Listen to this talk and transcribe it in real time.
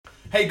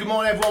Hey, good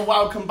morning everyone,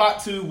 welcome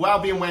back to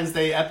Wellbeing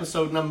Wednesday,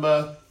 episode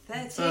number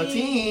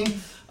 13.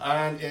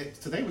 And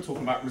today we're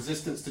talking about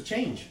resistance to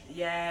change.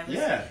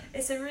 Yeah,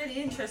 it's a really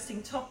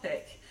interesting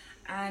topic,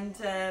 and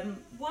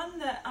one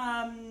that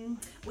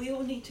we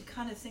all need to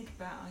kind of think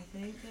about, I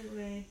think, don't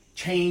we?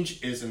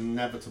 Change is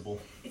inevitable.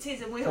 It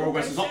is, and we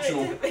Progress all is go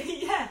optional. through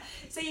it, yeah.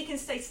 So you can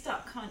stay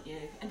stuck, can't you,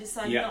 and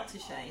decide not to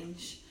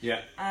change.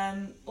 Yeah.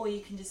 Or you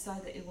can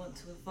decide that you want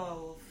to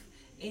evolve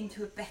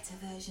into a better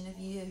version of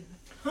you.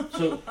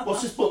 So,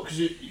 what's this book? Because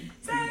you're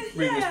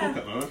reading this book at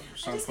the moment.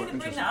 I'm just going to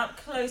bring that up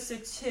closer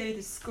to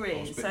the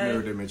screen. It's a bit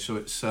mirrored image, so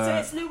it's... So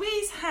it's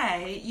Louise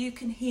Hay, You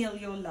Can Heal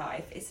Your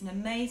Life. It's an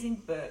amazing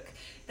book.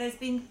 There's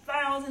been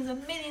thousands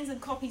and millions of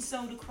copies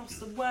sold across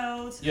the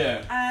world.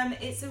 Yeah.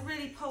 It's a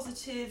really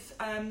positive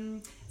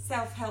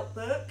self-help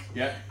book.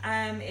 Yeah.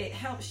 It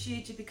helps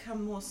you to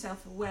become more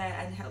self-aware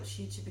and helps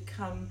you to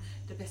become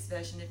the best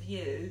version of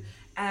you.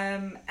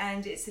 And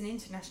it's an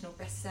international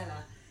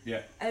bestseller.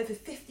 Yeah. Over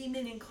 50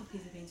 million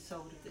copies have been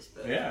sold of this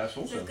book. Yeah, that's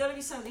awesome. So there's got to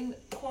be something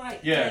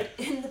quite good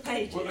in the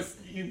pages. Well,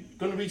 you're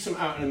going to read some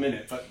out in a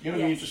minute, but you know,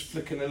 you're just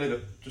flicking the lid up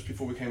just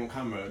before we came on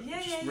camera.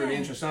 Just really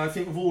interesting. And I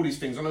think with all these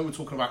things, I know we're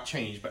talking about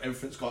change, but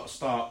everything's got to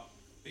start.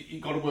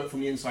 You've got to work from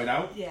the inside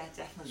out. Yeah,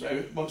 definitely.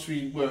 So once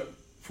we work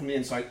from the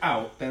inside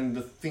out, then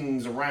the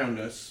things around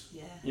us,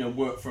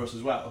 work for us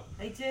as well.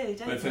 They do,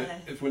 don't but they?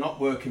 If we're not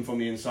working from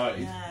the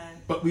inside, no.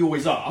 but we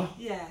always are,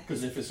 yeah.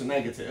 Because if it's a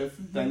negative,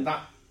 then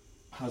that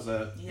has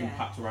an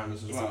impact around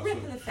us as well. It's a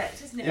ripple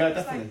effect, isn't it? Yeah, it's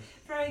definitely.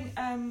 Like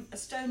throwing a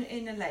stone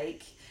in a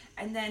lake,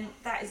 and then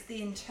that is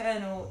the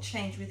internal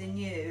change within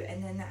you,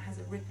 and then that has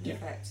a ripple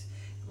effect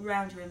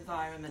around your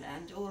environment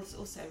and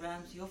also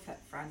around your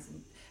friends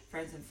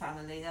and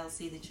family. They'll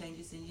see the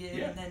changes in you,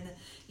 and then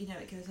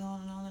it goes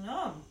on and on and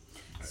on.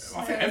 So,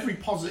 I think every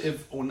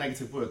positive or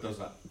negative word does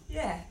that.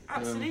 Yeah,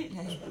 absolutely.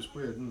 It's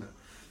weird, isn't it?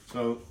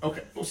 So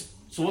okay,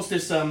 so what's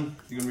this? You're going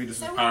to read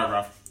this as a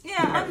paragraph.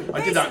 Yeah,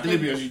 I did that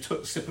deliberately as you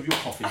took a sip of your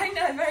coffee. I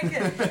know, very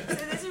good.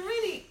 So there's a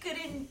really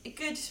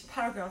good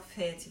paragraph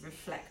here to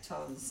reflect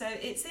on. So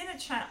it's in a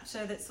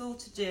chapter that's all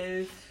to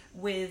do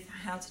with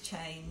how to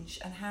change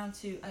and how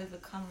to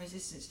overcome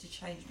resistance to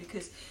change,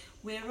 because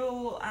we're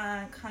all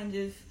kind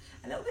of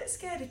a little bit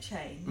scared of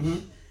change.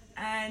 Mm-hmm.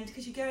 And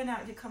because you're going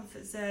out of your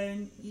comfort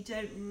zone, you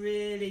don't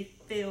really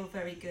feel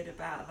very good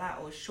about that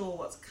or sure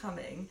what's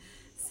coming.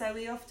 So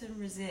we often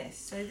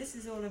resist. So this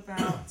is all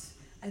about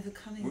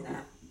overcoming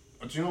that.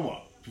 Do you know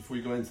what? Before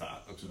you go into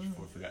that, just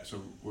before I forget,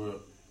 so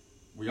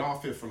we are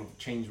fearful of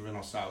change within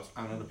ourselves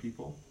and other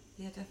people.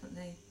 Yeah,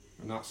 definitely.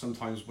 And that's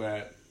sometimes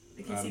where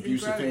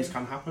abusive things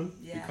can happen,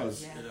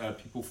 because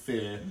people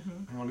fear,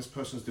 hang on, this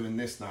person's doing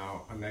this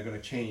now and they're going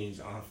to change,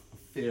 and I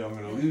fear I'm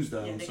going to lose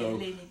them, so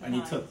I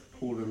need to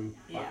pull them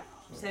back.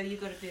 So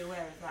you've got to be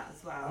aware of that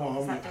as well.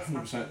 Oh, that does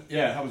 100%. happen.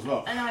 Yeah, it happens a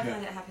lot. And I've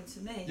had it happen to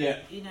me. Yeah.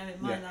 In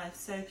my life.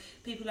 So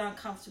people aren't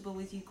comfortable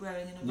with you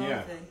growing and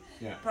evolving.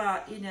 Yeah.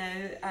 But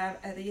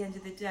at the end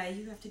of the day,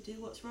 you have to do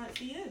what's right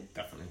for you.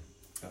 Definitely.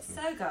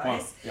 So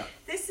guys,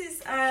 this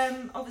is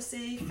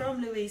obviously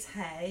from Louise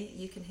Hay.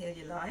 You Can Heal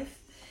Your Life.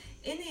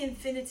 In the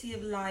infinity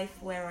of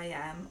life where I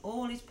am,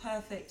 all is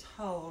perfect,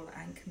 whole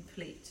and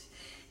complete.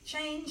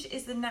 Change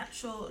is the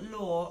natural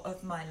law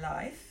of my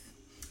life.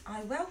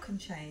 I welcome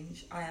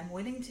change. I am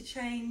willing to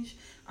change.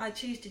 I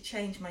choose to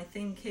change my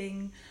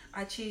thinking.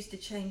 I choose to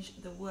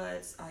change the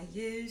words I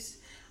use.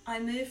 I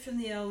move from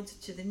the old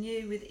to the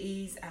new with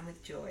ease and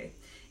with joy.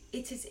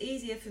 It is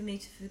easier for me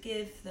to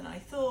forgive than I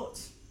thought.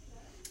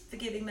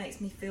 Forgiving makes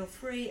me feel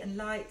free and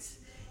light.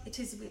 It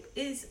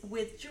is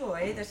with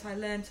joy that I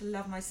learn to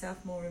love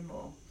myself more and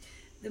more.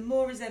 The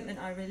more resentment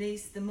I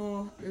release, the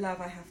more love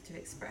I have to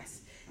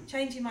express.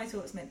 Changing my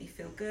thoughts make me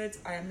feel good.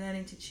 I am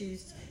learning to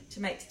choose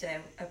to make today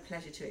a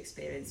pleasure to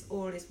experience.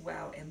 All is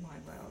well in my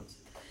world.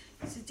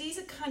 So these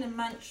are kind of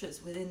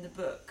mantras within the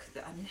book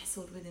that are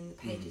nestled within the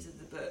pages of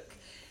the book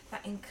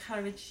that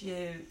encourage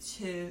you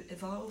to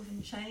evolve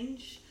and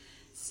change.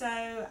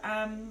 So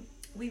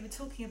we were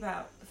talking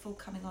about, before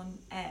coming on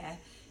air,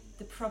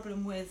 the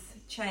problem with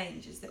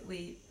change is that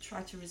we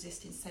try to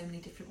resist in so many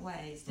different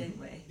ways, don't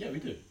we? Yeah, we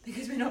do.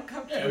 Because we're not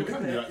comfortable Yeah, we can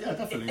with do it. that. Yeah,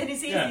 definitely. And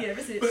it's easier,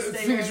 isn't it, but to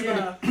stay where we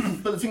are.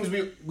 But the thing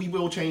is, we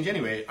will change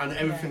anyway, and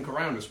everything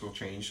around us will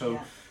change. So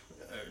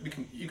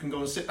you can go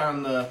and sit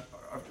down I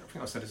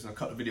think I said this in a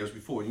couple of videos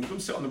before, you can go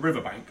and sit on the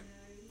riverbank,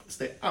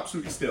 stay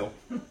absolutely still,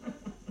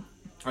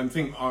 and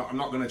think, I'm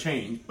not going to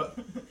change, but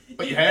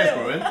your hair's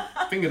growing,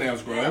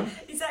 fingernails growing. Yeah,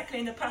 exactly,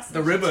 in the past.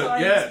 The river,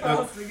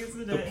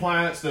 passing, the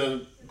plants,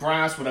 the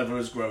grass, whatever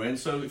is growing.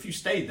 So if you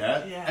stayed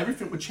there,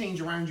 everything would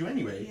change around you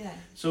anyway. Yeah.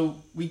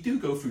 So we do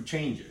go through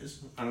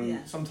changes,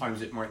 and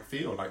sometimes it might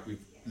feel like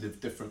we've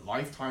lived different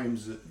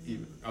lifetimes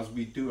as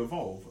we do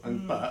evolve.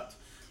 And but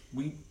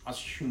we, as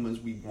humans,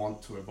 we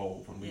want to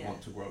evolve and we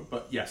want to grow.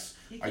 But yes,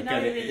 I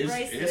get it.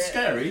 It is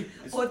scary.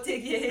 Or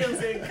dig your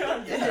heels in,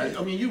 can't you? Yeah,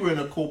 I mean, you were in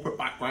a corporate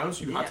background,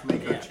 so you had to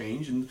make a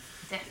change, and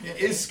Definitely.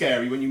 it is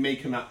scary when you're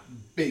making that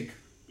big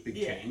big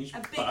change.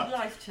 A big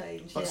life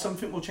change. But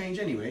something will change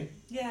anyway.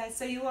 Yeah,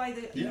 so you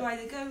either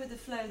go with the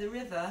flow of the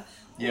river,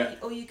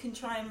 or you can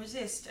try and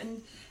resist.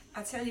 And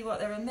I tell you what,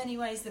 there are many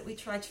ways that we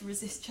try to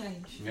resist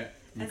change. Yeah,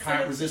 you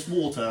can't resist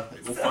water;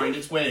 it will find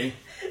its way.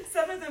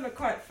 Some of them are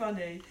quite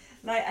funny.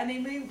 Like, I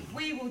mean,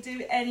 we will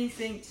do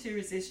anything to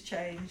resist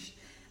change.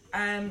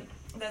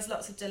 There's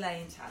lots of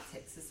delaying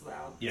tactics as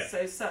well. Yeah.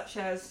 So such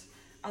as,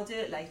 I'll do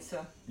it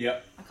later. Yeah.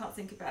 I can't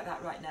think about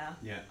that right now.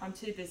 Yeah. I'm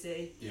too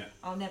busy. Yeah.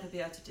 I'll never be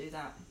able to do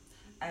that.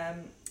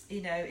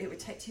 You know, it would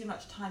take too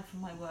much time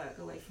from my work,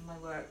 away from my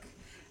work.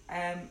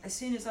 As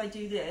soon as I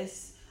do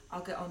this,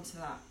 I'll get onto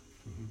that.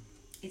 Mm-hmm.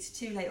 It's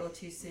too late or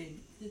too soon.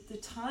 The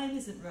time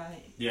isn't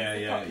right. Yeah,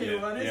 That's yeah, the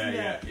popular one, isn't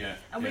it? Yeah.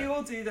 And we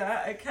all do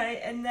that,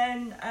 okay? And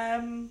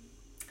then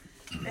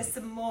there's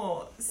some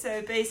more.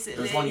 So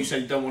basically, there's one you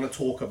said you don't want to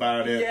talk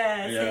about it.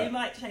 Yeah, so you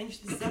might change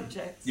the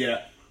subject.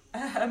 Yeah.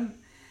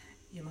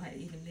 You might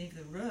even leave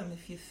the room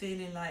if you're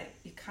feeling like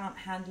you can't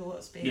handle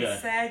what's being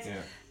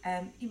said.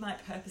 Yeah. You might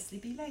purposely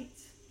be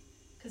late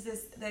because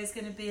there's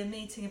going to be a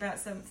meeting about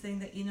something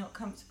that you're not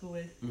comfortable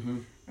with,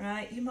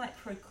 right? You might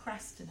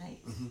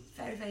procrastinate. Mm-hmm.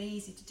 Very, very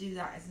easy to do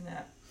that, isn't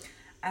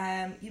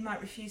it? You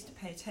might refuse to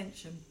pay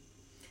attention.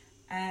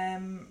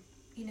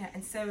 You know,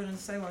 and so on and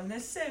so on.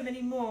 There's so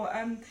many more.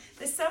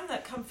 There's some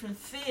that come from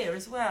fear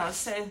as well.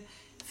 So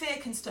fear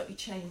can stop you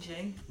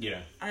changing.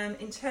 Yeah.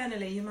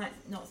 Internally, you might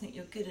not think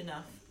you're good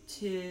enough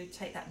to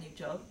take that new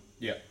job.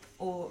 Yeah.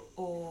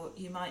 Or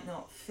you might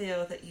not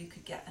feel that you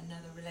could get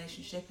another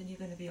relationship and you're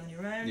going to be on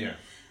your own.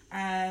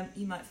 Yeah.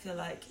 You might feel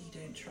like you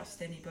don't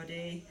trust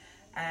anybody.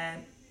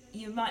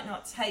 You might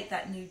not take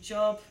that new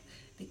job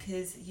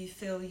because you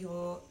feel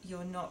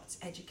you're not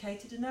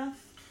educated enough.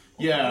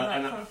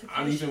 Yeah,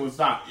 and even with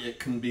that, it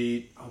can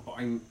be.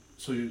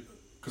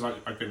 Because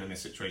I've been in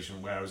this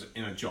situation where I was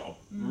in a job,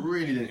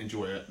 really didn't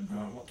enjoy it.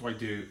 What do I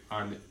do?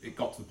 And it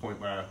got to the point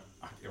where,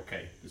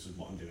 okay, this is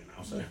what I'm doing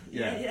now. So but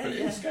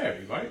it's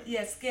scary, right?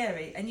 Yeah,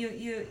 scary, and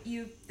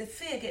the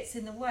fear gets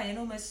in the way and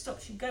almost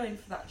stops you going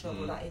for that job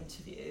or that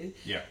interview.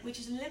 Yeah, which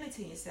is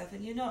limiting yourself,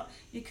 and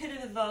you could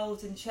have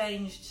evolved and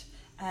changed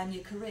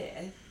your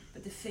career,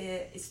 but the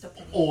fear is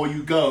stopping you. Or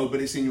you go,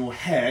 but it's in your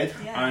head,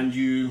 and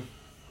you.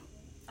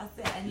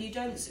 And you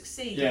don't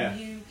succeed. Yeah.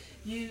 And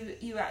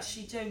you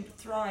actually don't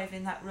thrive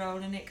in that role,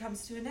 and it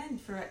comes to an end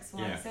for X,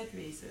 Y, and Z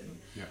reason.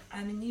 Yeah.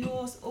 And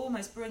you're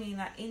almost bringing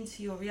that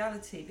into your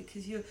reality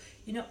because you're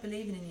not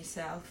believing in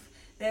yourself.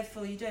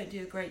 Therefore, you don't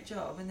do a great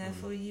job, and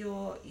therefore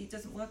it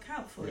doesn't work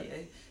out for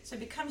you. So it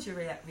becomes your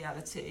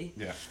reality.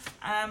 Yeah.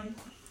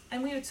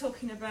 And we were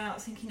thinking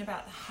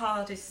about the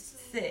hardest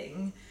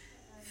thing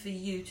for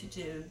you to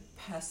do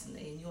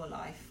personally in your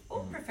life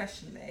or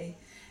professionally.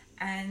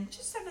 And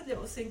just have a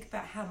little think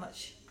about how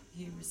much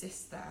you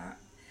resist that.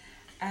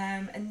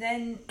 And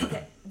then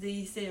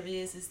the theory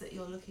is that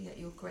you're looking at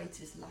your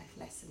greatest life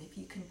lesson, if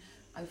you can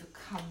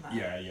overcome that.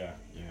 Yeah.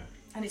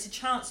 And it's a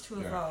chance to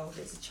evolve,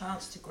 it's a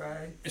chance to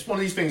grow. It's one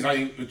of these things I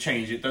think with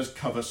change, it does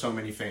cover so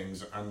many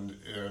things. And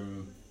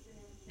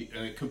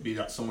it could be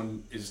that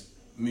someone is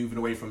moving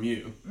away from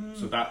you.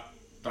 So that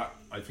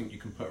I think you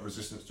can put a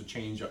resistance to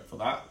change up for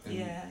that.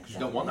 Because you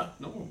don't want that.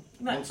 No one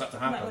wants that to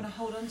happen. You might want to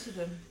hold on to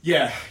them.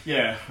 Yeah.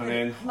 And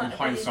then on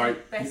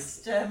hindsight...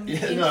 Best not in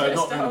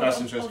the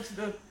best interest.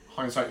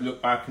 Hindsight,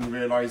 look back and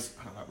realise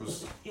that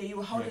was... Yeah, you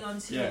were holding on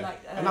to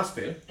and that's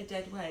fear. A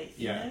dead weight.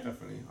 Yeah,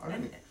 definitely.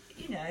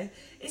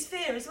 It's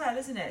fear as well,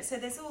 isn't it? So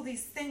there's all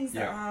these things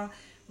that are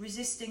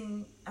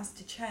resisting us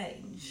to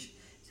change.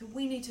 So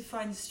we need to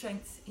find the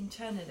strength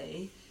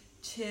internally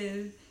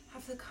to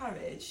have the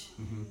courage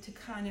to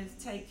kind of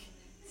take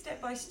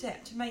step by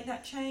step to make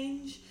that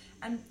change.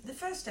 And the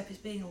first step is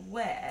being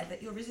aware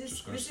that you're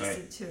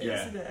resistant to it,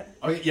 isn't it?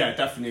 Oh, yeah,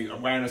 definitely.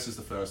 Awareness is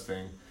the first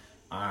thing,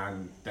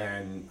 and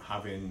then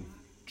having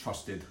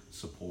trusted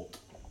support.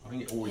 I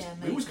think we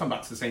always come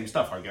back to the same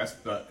stuff, I guess,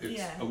 but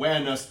it's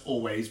awareness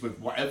always with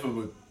whatever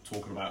we're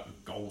talking about,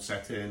 goal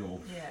setting or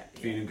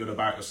feeling good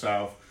about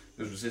yourself.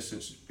 There's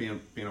resistance,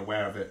 being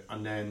aware of it,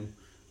 and then,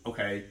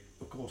 okay,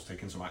 of course,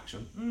 taking some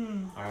action,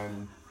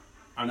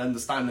 and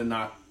understanding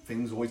that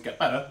things always get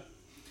better.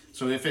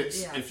 So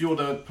if you're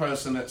the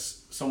person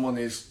someone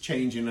is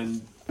changing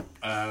and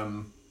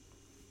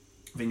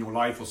in your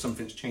life, or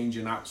something's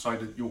changing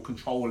outside of your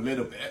control a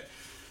little bit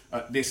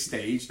at this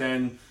stage,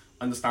 then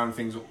understand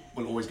things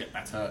will always get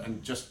better,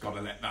 and just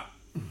gotta let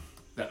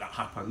that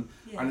happen.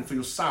 And for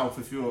yourself,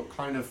 if you're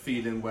kind of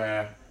feeling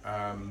where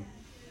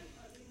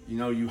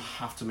you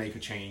have to make a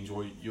change,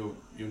 or you're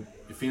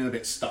feeling a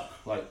bit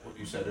stuck, like what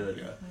you said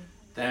earlier,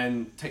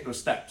 then take those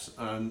steps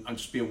and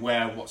just be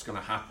aware of what's going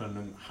to happen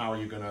and how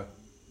you're going to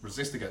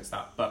resist against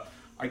that. But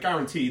I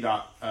guarantee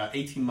that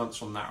 18 months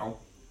from now,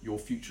 your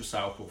future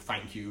self will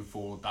thank you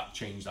for that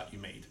change that you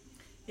made.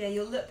 Yeah,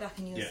 you'll look back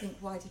and you'll think,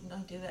 why didn't I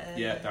do it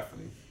earlier? Yeah,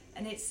 definitely.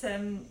 And it's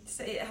so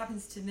it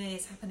happens to me.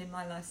 It's happened in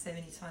my life so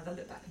many times. I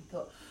look back and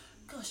thought,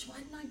 gosh, why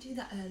didn't I do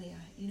that earlier?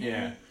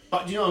 Yeah,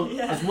 but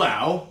as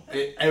well,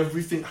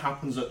 everything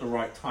happens at the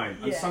right time,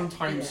 and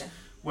sometimes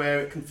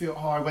where it can feel,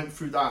 I went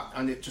through that,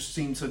 and it just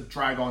seemed to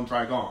drag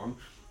on,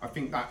 I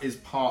think that is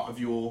part of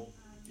your...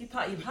 You're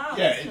part of your power,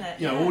 yeah, isn't it?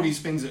 You know, all these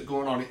things that are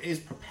going on, it is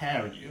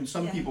preparing you. And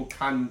some people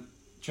can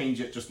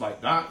change it just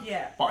like that.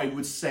 Yeah. But I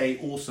would say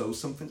also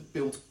something's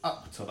built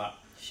up to that.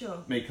 Sure.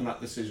 Making that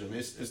decision.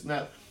 It's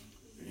not,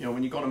 you know,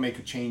 when you've got to make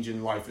a change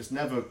in life, it's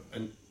never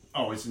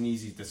it's an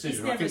easy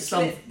decision. It's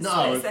never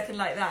split second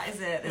like that, is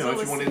it? There's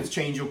if you wanted to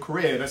change your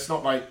career, that's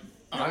not like,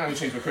 I'm going to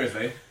change my career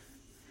today.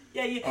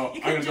 Yeah, you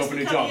couldn't just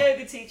become a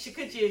yoga teacher,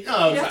 could you?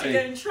 No, you'd have to go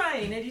and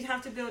train, and you'd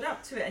have to build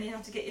up to it, and you'd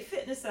have to get your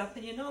fitness up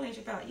and your knowledge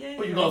about yoga.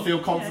 But you've got to feel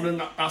confident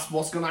that that's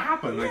what's going to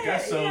happen, I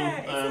guess. So,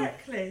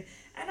 exactly.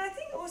 And I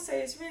think also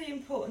it's really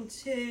important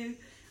to,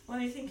 when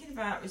you're thinking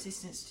about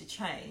resistance to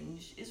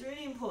change, it's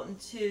really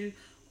important to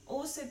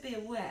also be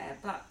aware,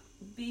 but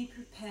be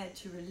prepared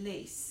to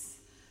release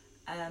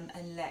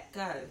and let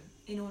go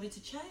in order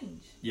to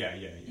change. Yeah.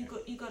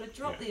 You've got to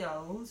drop the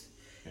old.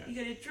 Yeah.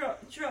 You've got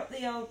to drop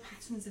the old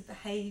patterns of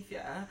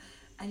behaviour,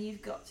 and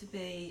you've got to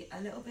be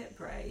a little bit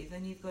brave,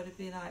 and you've got to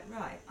be like,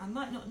 right, I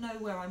might not know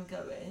where I'm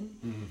going,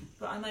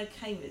 but I'm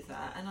okay with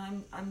that,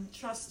 and I'm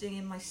trusting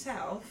in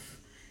myself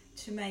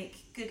to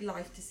make good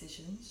life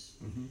decisions,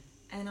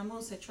 and I'm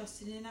also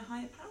trusting in a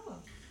higher power.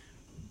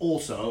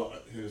 Also,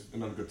 here's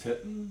another good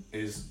tip,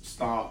 is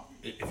start,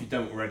 if you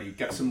don't already,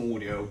 get some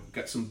audio,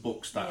 get some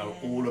books that are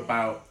all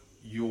about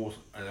your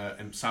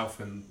self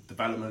and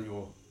development,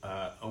 your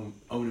own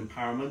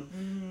empowerment,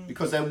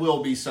 because there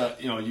will be this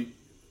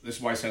is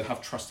why I said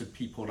have trusted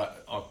people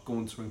that are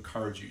going to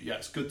encourage you. Yeah,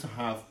 it's good to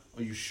have,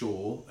 are you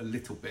sure, a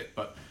little bit,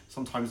 but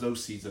sometimes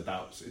those seeds are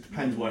doubts. It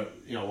depends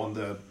on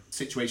the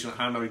situation at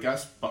hand, I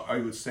guess, but I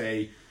would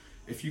say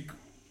if you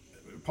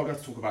probably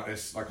have to talk about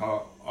this, like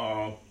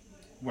our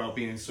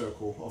well-being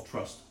circle of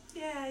trust.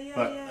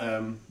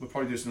 We'll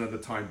probably do this another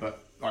time,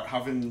 but like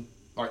having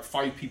like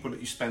 5 people that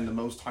you spend the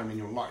most time in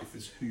your life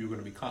is who you're going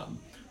to become.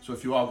 So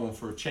if you are going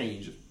for a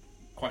change, it's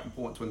quite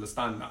important to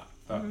understand that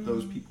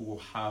those people will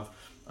have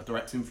a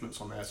direct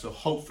influence on there. So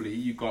hopefully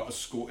you got a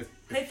score.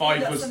 If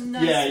 5 was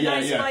nice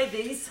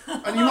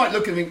and you might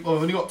look and think, well,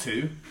 I've only got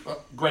 2,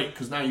 but great,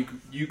 because now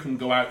you can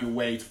go out your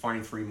way to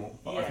find 3 more.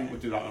 But I think we'll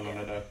do that on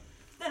another.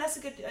 No, that's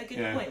a good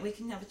point. We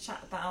can have a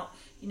chat about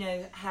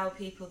how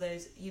people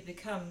you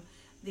become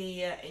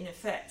the in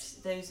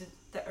effect those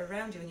that are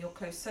around you in your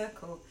close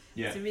circle.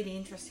 It's a really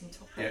interesting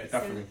topic. Yeah,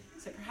 definitely.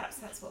 So perhaps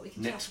that's what we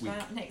can chat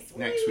about next week.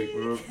 Next week,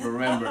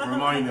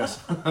 remind us.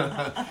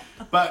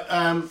 But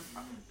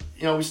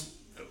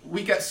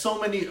we get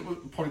so many. We're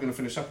probably going to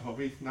finish up, are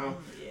we now?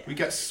 We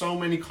get so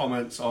many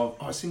comments of,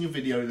 I seen your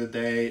video the other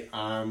day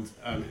and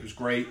it was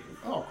great.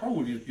 Oh,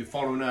 cool! You're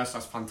following us.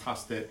 That's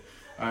fantastic.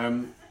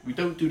 We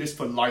don't do this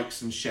for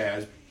likes and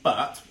shares,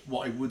 but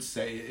what I would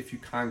say, if you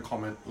can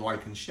comment,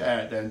 like and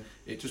share, then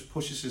it just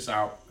pushes us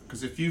out.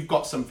 Because if you've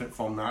got something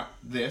from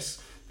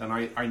this, then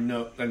I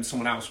know, then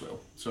someone else will.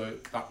 So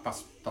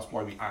that's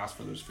why we ask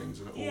for those things.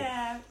 We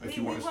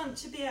want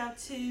to be able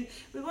to.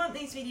 We want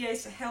these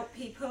videos to help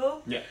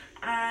people. Yeah.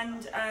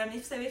 And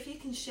if you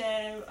can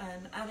share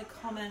and add a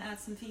comment, add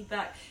some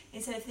feedback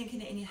instead of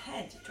thinking it in your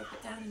head, drop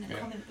it down in a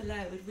comment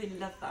below. We'd really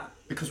love that.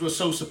 Because we're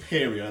so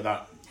superior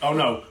that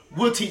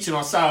we're teaching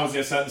ourselves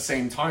this at the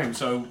same time.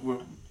 So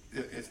we're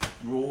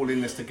all in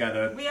this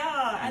together. We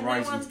are, and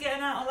no one's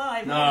getting out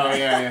alive. No,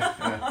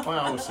 yeah. Well,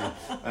 obviously.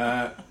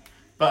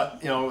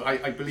 But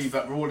I believe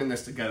that we're all in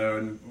this together,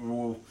 and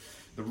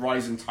the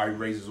rising tide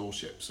raises all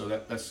ships. So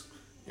that's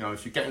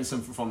if you're getting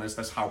something from this,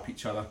 let's help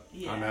each other.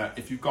 Yeah. And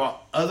if you've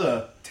got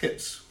other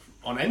tips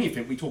on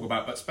anything we talk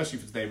about, but especially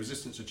for today,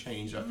 resistance to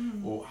change,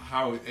 or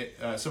how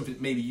something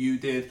maybe you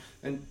did,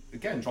 then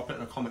again drop it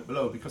in a comment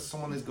below, because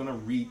someone is going to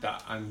read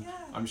that, and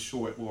I'm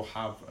sure it will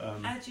have.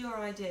 Add your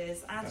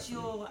ideas, add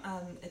your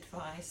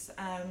advice.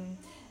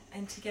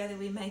 And together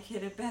we make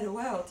it a better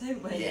world,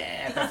 don't we?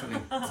 Yeah,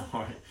 definitely.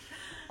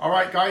 All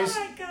right, guys.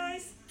 All right,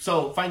 guys.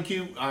 So thank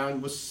you,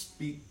 and we'll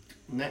speak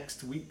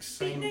next week,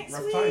 same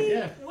rough time.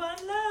 Yeah.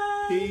 One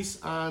love. Peace,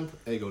 and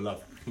there you go,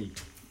 love.